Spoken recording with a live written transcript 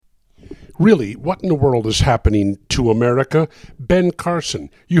Really, what in the world is happening to America? Ben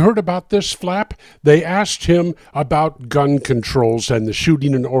Carson. You heard about this, Flap? They asked him about gun controls and the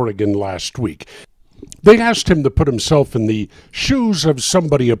shooting in Oregon last week. They asked him to put himself in the shoes of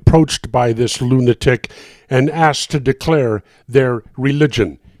somebody approached by this lunatic and asked to declare their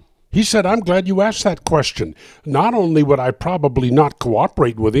religion. He said, I'm glad you asked that question. Not only would I probably not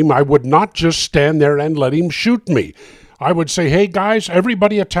cooperate with him, I would not just stand there and let him shoot me. I would say, hey guys,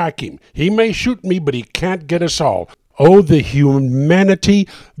 everybody attack him. He may shoot me, but he can't get us all. Oh, the humanity,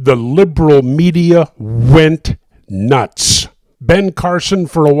 the liberal media went nuts. Ben Carson,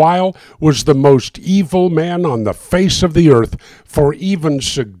 for a while, was the most evil man on the face of the earth for even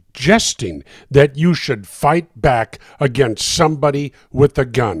suggesting that you should fight back against somebody with a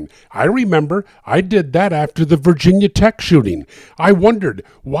gun. I remember I did that after the Virginia Tech shooting. I wondered,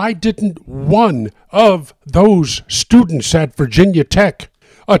 why didn't one of those students at Virginia Tech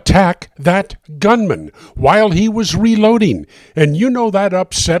attack that gunman while he was reloading? And you know that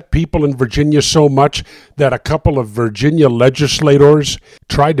upset people in Virginia so much that a couple of Virginia legislators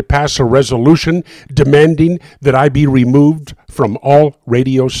tried to pass a resolution demanding that I be removed from all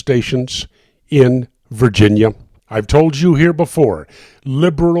radio stations in Virginia. I've told you here before,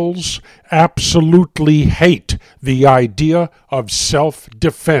 liberals absolutely hate the idea of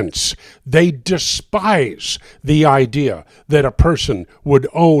self-defense. They despise the idea that a person would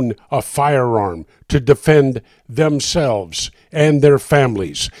own a firearm to defend themselves and their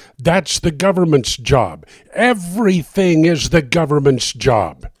families. That's the government's job. Everything is the government's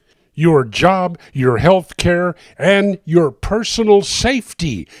job. Your job, your health care, and your personal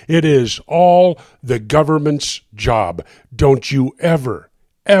safety. It is all the government's job. Don't you ever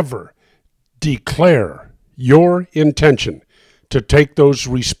declare your intention to take those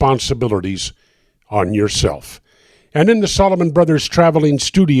responsibilities on yourself. And in the Solomon Brothers Traveling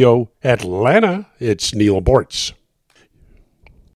Studio, Atlanta, it's Neil Bortz.